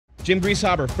Jim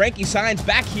Grieshaber, Frankie Saenz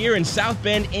back here in South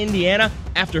Bend, Indiana.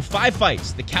 After 5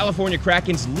 fights, the California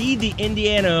Krakens lead the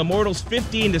Indiana Immortals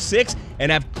 15-6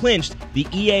 and have clinched the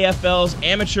EAFL's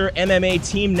Amateur MMA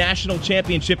Team National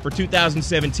Championship for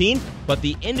 2017, but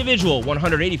the individual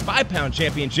 185-pound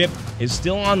championship is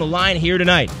still on the line here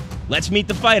tonight. Let's meet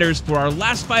the fighters for our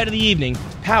last fight of the evening,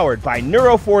 powered by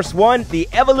Neuroforce One, the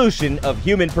evolution of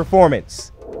human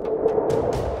performance.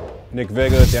 Nick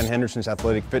Vega, Dan Henderson's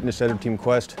Athletic Fitness Center, Team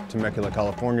Quest, Temecula,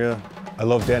 California. I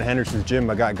love Dan Henderson's gym.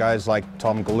 I got guys like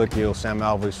Tom Galicchio, Sam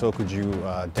Alvey,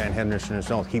 Sokoju, Dan Henderson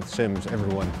himself, Keith Sims,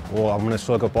 everyone. Well, I'm going to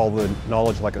soak up all the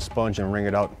knowledge like a sponge and wring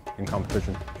it out in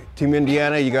competition. Team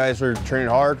Indiana, you guys are training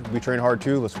hard. We train hard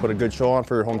too. Let's put a good show on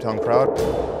for your hometown crowd.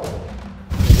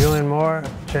 Julian Moore,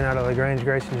 train out of LaGrange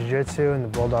Gracie Jiu-Jitsu and the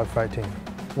Bulldog Fight Team.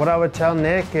 What I would tell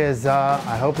Nick is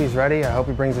I hope he's ready. I hope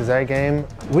he brings his A game.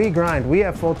 We grind. We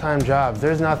have full-time jobs.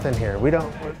 There's nothing here. We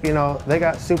don't, you know, they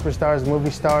got superstars, movie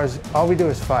stars. All we do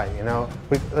is fight, you know.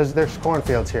 There's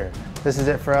cornfields here. This is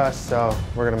it for us, so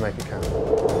we're going to make it count.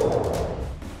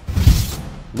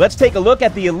 Let's take a look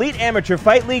at the Elite Amateur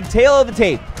Fight League Tale of the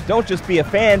Tape. Don't just be a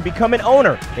fan, become an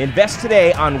owner. Invest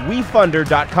today on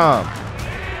WeFunder.com.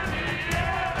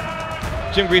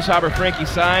 Jim Grieshaber, Frankie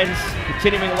Saenz,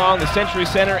 continuing along the Century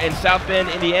Center in South Bend,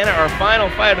 Indiana. Our final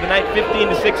fight of the night,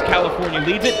 15-6, California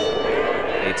leads it.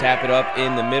 They tap it up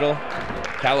in the middle.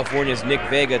 California's Nick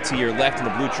Vega to your left in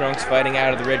the blue trunks, fighting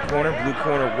out of the red corner. Blue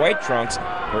corner, white trunks,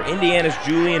 for Indiana's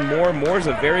Julian Moore. Moore's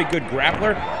a very good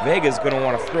grappler. Vega's going to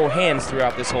want to throw hands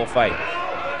throughout this whole fight.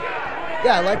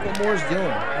 Yeah, I like what Moore's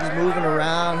doing. He's moving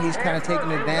around. He's kind of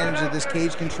taking advantage of this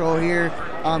cage control here.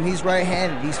 He's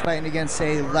right-handed. He's fighting against,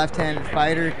 say, left-handed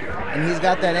fighter, and he's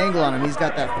got that angle on him. He's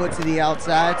got that foot to the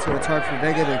outside, so it's hard for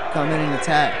Vega to come in and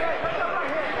attack.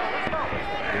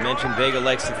 You mentioned Vega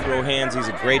likes to throw hands. He's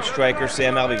a great striker.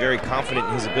 Sam Alvey very confident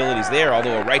in his abilities there,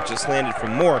 although a right just landed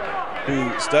from Moore,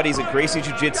 who studies at Gracie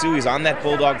Jiu-Jitsu. He's on that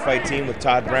Bulldog Fight Team with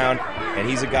Todd Brown, and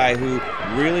he's a guy who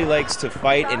really likes to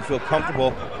fight and feel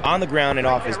comfortable on the ground and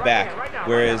off his back,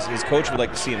 whereas his coach would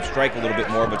like to see him strike a little bit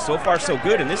more, but so far so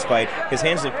good in this fight. His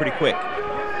hands look pretty quick.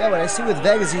 Yeah, what I see with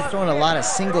Vegas, he's throwing a lot of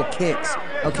single kicks.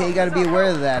 Okay, you got to be aware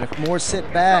of that. If Moore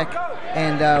sit back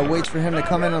and waits for him to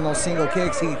come in on those single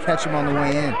kicks, he can catch him on the way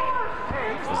in.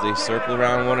 As they circle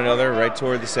around one another right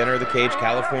toward the center of the cage,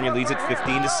 California leads it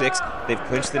 15-6. They've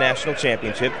clinched the national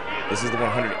championship. This is the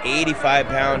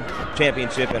 185-pound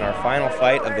championship in our final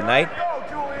fight of the night.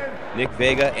 Nick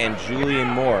Vega and Julian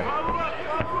Moore.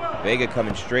 Vega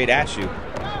coming straight at you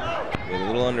with a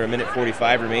little under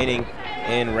 1:45 remaining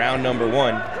in round number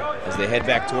 1. As they head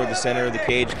back toward the center of the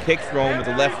cage, kick thrown with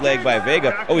the left leg by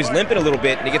Vega. Oh, he's limping a little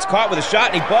bit, and he gets caught with a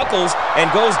shot, and he buckles and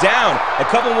goes down. A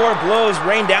couple more blows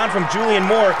rain down from Julian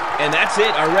Moore, and that's it.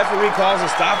 Our referee calls a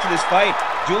stop to this fight.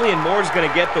 Julian Moore's going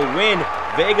to get the win.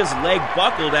 Vega's leg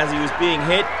buckled as he was being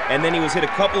hit, and then he was hit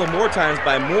a couple of more times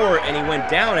by Moore, and he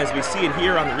went down as we see it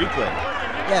here on the replay.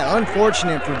 Yeah,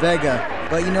 unfortunate for Vega,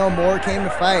 but you know, Moore came to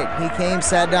fight. He came,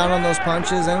 sat down on those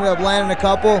punches, ended up landing a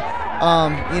couple.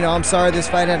 You know, I'm sorry this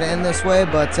fight had to end this way,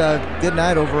 but good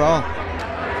night overall.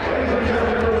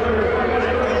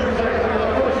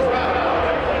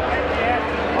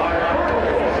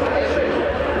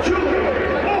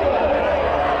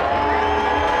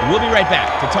 We'll be right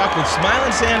back to talk with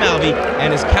Smiling Sam Alvey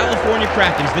and his California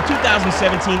Krakens, the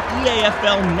 2017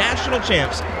 EAFL National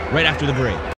Champs, right after the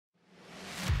break.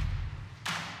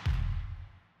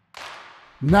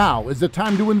 Now is the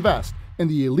time to invest in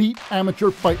the Elite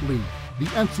Amateur Fight League, the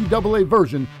NCAA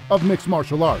version of mixed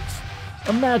martial arts.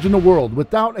 Imagine a world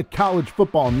without a college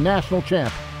football national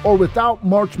champ or without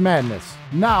March Madness.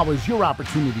 Now is your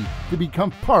opportunity to become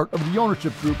part of the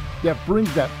ownership group that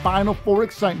brings that Final Four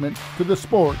excitement to the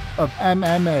sport of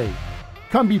MMA.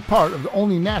 Come be part of the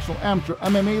only national amateur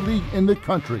MMA league in the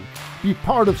country. Be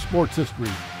part of sports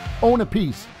history. Own a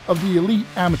piece of the Elite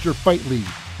Amateur Fight League.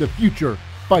 The future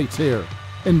fights here.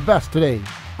 Invest today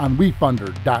on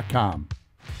WeFunder.com.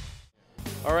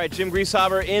 All right, Jim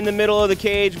Grieshaber in the middle of the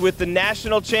cage with the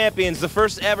national champions, the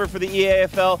first ever for the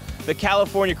EAFL, the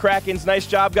California Krakens. Nice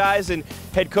job, guys, and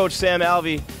head coach Sam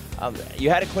Alvey.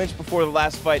 You had a clinch before the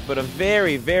last fight, but a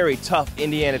very, very tough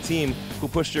Indiana team who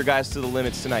pushed your guys to the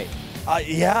limits tonight.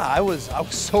 Yeah, I was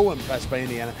so impressed by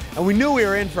Indiana, and we knew we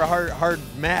were in for a hard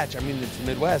match. I mean, it's the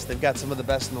Midwest; they've got some of the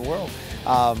best in the world.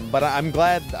 But I'm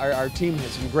glad our team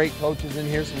has some great coaches in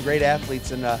here, some great athletes,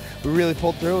 and we really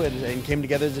pulled through and came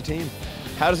together as a team.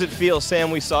 How does it feel, Sam?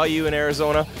 We saw you in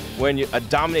Arizona when a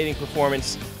dominating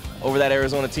performance over that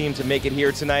Arizona team to make it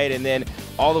here tonight, and then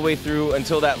all the way through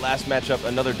until that last matchup,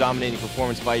 another dominating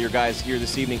performance by your guys here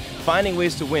this evening, finding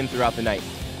ways to win throughout the night.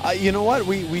 You know what?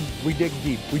 We dig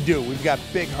deep. We do. We've got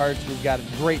big hearts. We've got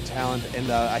great talent and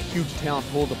a huge talent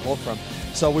pool to pull from.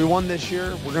 So we won this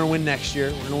year. We're going to win next year.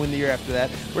 We're going to win the year after that.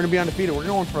 We're going to be undefeated. We're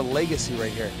going for a legacy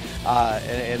right here.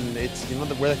 And it's, you know,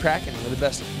 we're the Kraken. We're the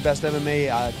best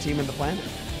MMA team in the planet.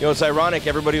 You know, it's ironic.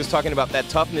 Everybody was talking about that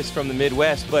toughness from the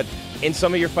Midwest, but in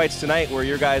some of your fights tonight where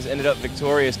your guys ended up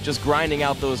victorious, just grinding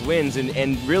out those wins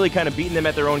and really kind of beating them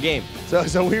at their own game.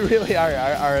 So we really are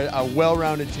a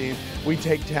well-rounded team. We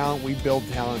take talent, we build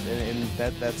talent, and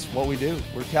that's what we do.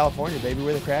 We're California, baby.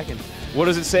 We're the Kraken. What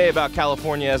does it say about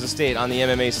California as a state on the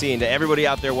MMA scene? To everybody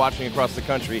out there watching across the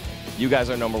country, you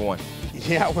guys are #1.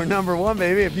 Yeah, we're #1,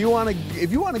 baby. If you want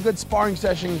a good sparring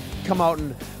session, come out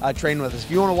and train with us.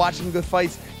 If you want to watch some good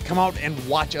fights, come out and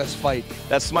watch us fight.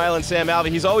 That's smiling Sam Alvey.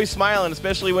 He's always smiling,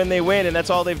 especially when they win, and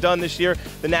that's all they've done this year.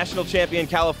 The national champion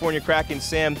California Kraken.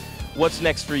 Sam, what's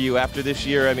next for you after this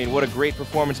year? I mean, what a great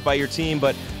performance by your team,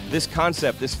 but this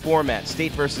concept, this format,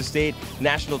 state versus state,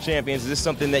 national champions, is this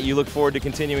something that you look forward to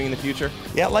continuing in the future?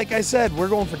 Yeah, like I said, we're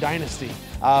going for dynasty.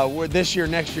 We're this year,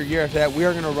 next year, year after that, we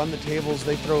are going to run the tables.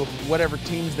 They throw whatever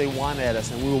teams they want at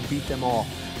us, and we will beat them all.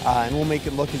 And we'll make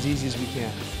it look as easy as we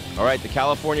can. All right, the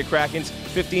California Krakens,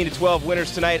 15-12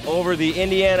 winners tonight over the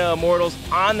Indiana Immortals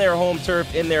on their home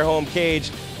turf, in their home cage.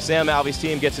 Sam Alvey's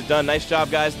team gets it done. Nice job,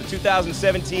 guys. The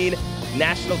 2017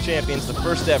 national champions, the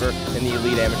first ever in the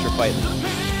Elite Amateur Fight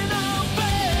League.